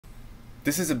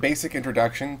This is a basic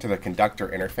introduction to the Conductor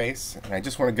Interface, and I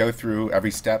just want to go through every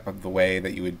step of the way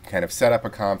that you would kind of set up a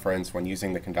conference when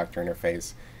using the Conductor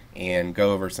Interface and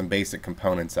go over some basic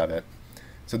components of it.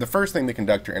 So the first thing the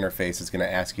Conductor Interface is going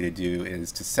to ask you to do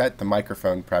is to set the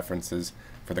microphone preferences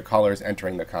for the callers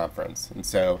entering the conference. And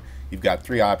so you've got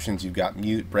three options. You've got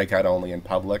mute, breakout only, and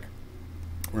public.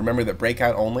 Remember that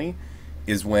breakout only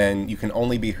is when you can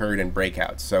only be heard in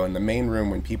breakouts. So in the main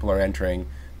room when people are entering,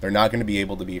 they're not going to be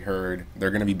able to be heard. They're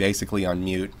going to be basically on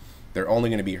mute. They're only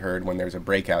going to be heard when there's a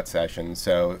breakout session.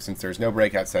 So since there's no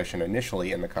breakout session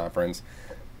initially in the conference,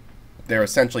 they're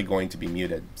essentially going to be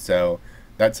muted. So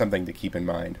that's something to keep in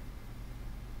mind.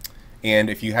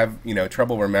 And if you have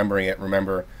trouble remembering it,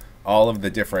 remember all of the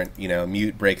different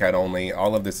mute, breakout only,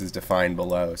 all of this is defined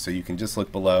below. So you can just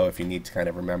look below if you need to kind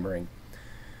of remembering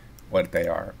what they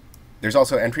are. There's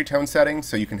also entry tone settings,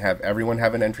 so you can have everyone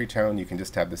have an entry tone. You can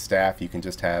just have the staff. You can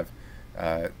just have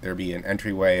there be an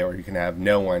entryway, or you can have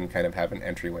no one kind of have an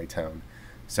entryway tone.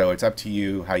 So it's up to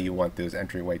you how you want those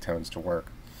entryway tones to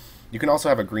work. You can also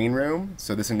have a green room,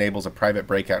 so this enables a private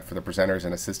breakout for the presenters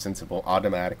and assistants that will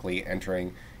automatically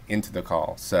entering into the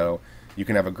call. So you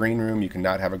can have a green room, you can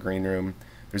not have a green room.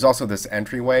 There's also this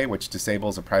entryway, which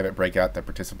disables a private breakout that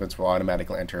participants will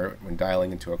automatically enter when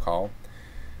dialing into a call.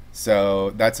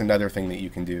 So that's another thing that you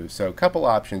can do. So a couple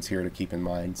options here to keep in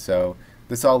mind. So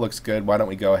this all looks good. Why don't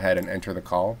we go ahead and enter the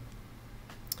call?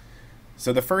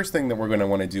 So the first thing that we're going to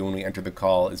want to do when we enter the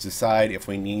call is decide if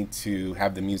we need to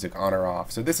have the music on or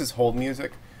off. So this is hold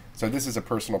music. So this is a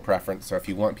personal preference. So if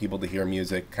you want people to hear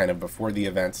music kind of before the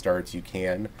event starts, you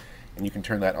can. And you can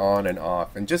turn that on and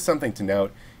off. And just something to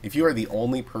note, if you are the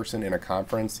only person in a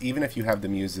conference, even if you have the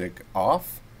music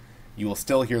off, you will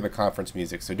still hear the conference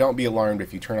music. So don't be alarmed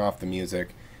if you turn off the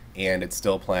music and it's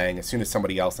still playing. As soon as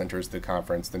somebody else enters the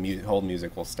conference, the hold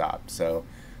music will stop. So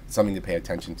something to pay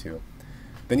attention to.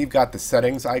 Then you've got the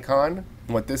settings icon.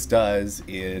 And what this does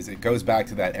is it goes back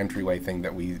to that entryway thing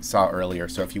that we saw earlier.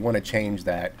 So if you want to change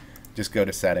that, just go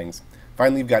to settings.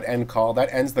 Finally, you've got end call.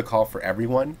 That ends the call for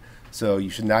everyone. So you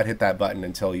should not hit that button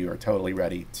until you are totally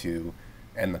ready to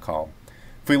end the call.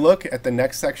 If we look at the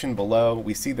next section below,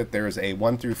 we see that there's a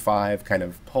 1 through 5 kind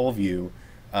of poll view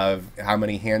of how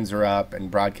many hands are up and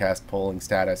broadcast polling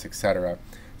status, etc.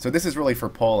 So this is really for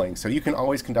polling. So you can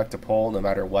always conduct a poll no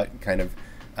matter what kind of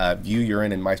view you're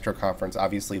in MaestroConference.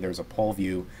 Obviously there's a poll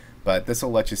view, but this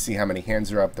will let you see how many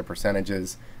hands are up, the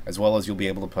percentages, as well as you'll be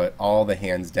able to put all the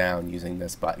hands down using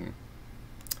this button.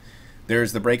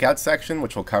 There's the breakout section,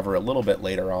 which we'll cover a little bit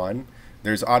later on.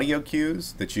 There's audio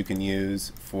cues that you can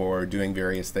use for doing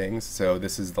various things. So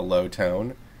this is the low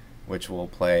tone, which we'll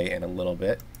play in a little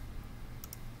bit.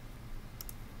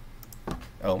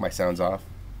 Oh, my sound's off.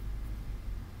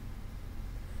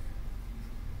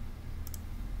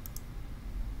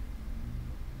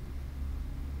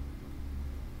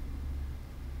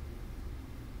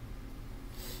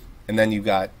 And then you've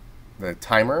got the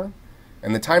timer.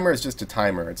 And the timer is just a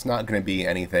timer. It's not going to be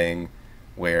anything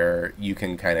where you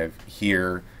can kind of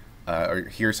hear or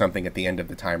hear something at the end of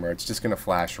the timer. It's just going to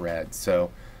flash red.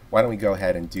 So why don't we go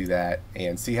ahead and do that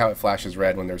and see how it flashes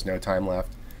red when there's no time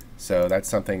left. So that's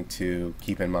something to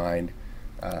keep in mind,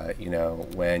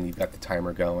 when you've got the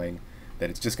timer going, that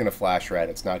it's just going to flash red.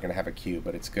 It's not going to have a cue,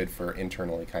 but it's good for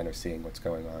internally kind of seeing what's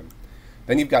going on.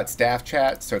 Then you've got staff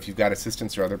chat. So if you've got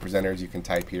assistants or other presenters, you can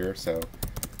type here. So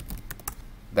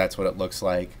that's what it looks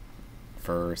like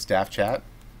for staff chat.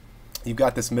 You've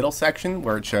got this middle section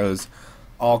where it shows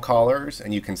all callers,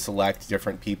 and you can select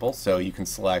different people. So you can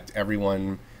select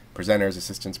everyone, presenters,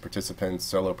 assistants, participants,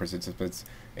 solo participants,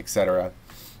 etc.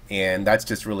 And that's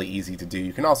just really easy to do.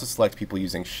 You can also select people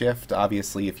using shift.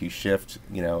 Obviously, if you shift,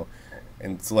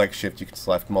 and select shift, you can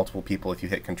select multiple people. If you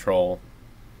hit control,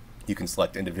 you can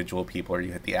select individual people, or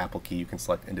you hit the Apple key, you can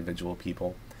select individual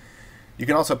people. You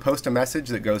can also post a message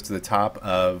that goes to the top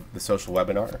of the social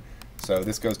webinar. So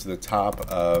this goes to the top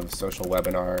of social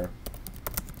webinar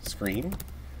screen.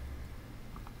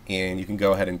 And you can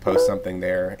go ahead and post something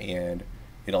there, and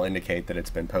it'll indicate that it's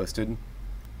been posted.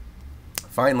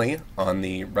 Finally, on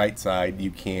the right side, you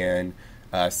can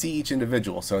see each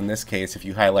individual. So in this case, if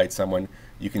you highlight someone,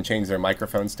 you can change their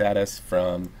microphone status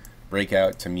from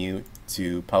breakout to mute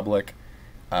to public.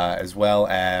 As well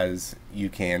as you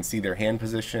can see their hand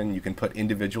position. You can put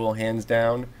individual hands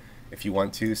down if you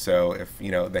want to. So if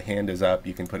the hand is up,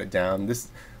 you can put it down. This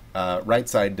right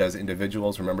side does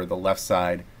individuals. Remember, the left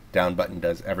side down button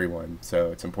does everyone.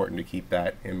 So it's important to keep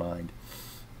that in mind.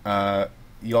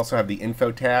 You also have the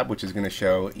info tab, which is going to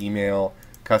show email,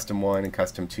 custom 1 and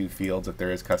custom 2 fields if there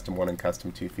is custom 1 and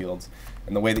custom 2 fields.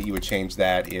 And the way that you would change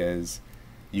that is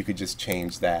you could just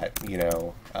change that,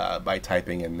 by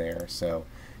typing in there. So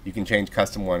you can change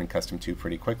custom 1 and custom 2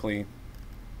 pretty quickly.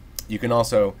 You can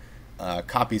also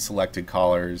copy selected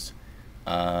callers.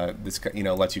 This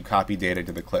lets you copy data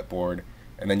to the clipboard,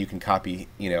 and then you can copy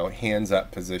hands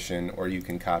up position, or you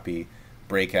can copy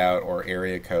breakout or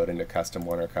area code into custom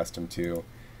 1 or custom 2,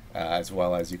 as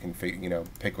well as you can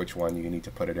pick which one you need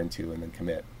to put it into and then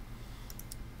commit.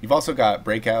 You've also got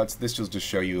breakouts. This will just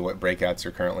show you what breakouts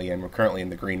are currently in. We're currently in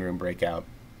the green room breakout,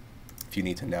 if you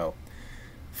need to know.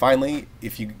 Finally,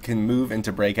 if you can move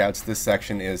into breakouts, this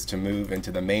section is to move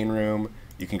into the main room.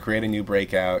 You can create a new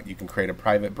breakout, you can create a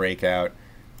private breakout,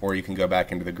 or you can go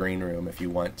back into the green room if you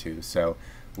want to. So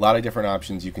a lot of different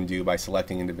options you can do by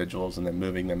selecting individuals and then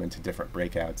moving them into different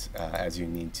breakouts as you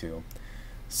need to.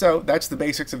 So that's the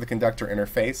basics of the conductor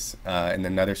interface. In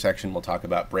another section we'll talk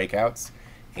about breakouts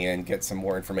and get some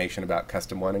more information about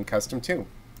custom 1 and custom 2.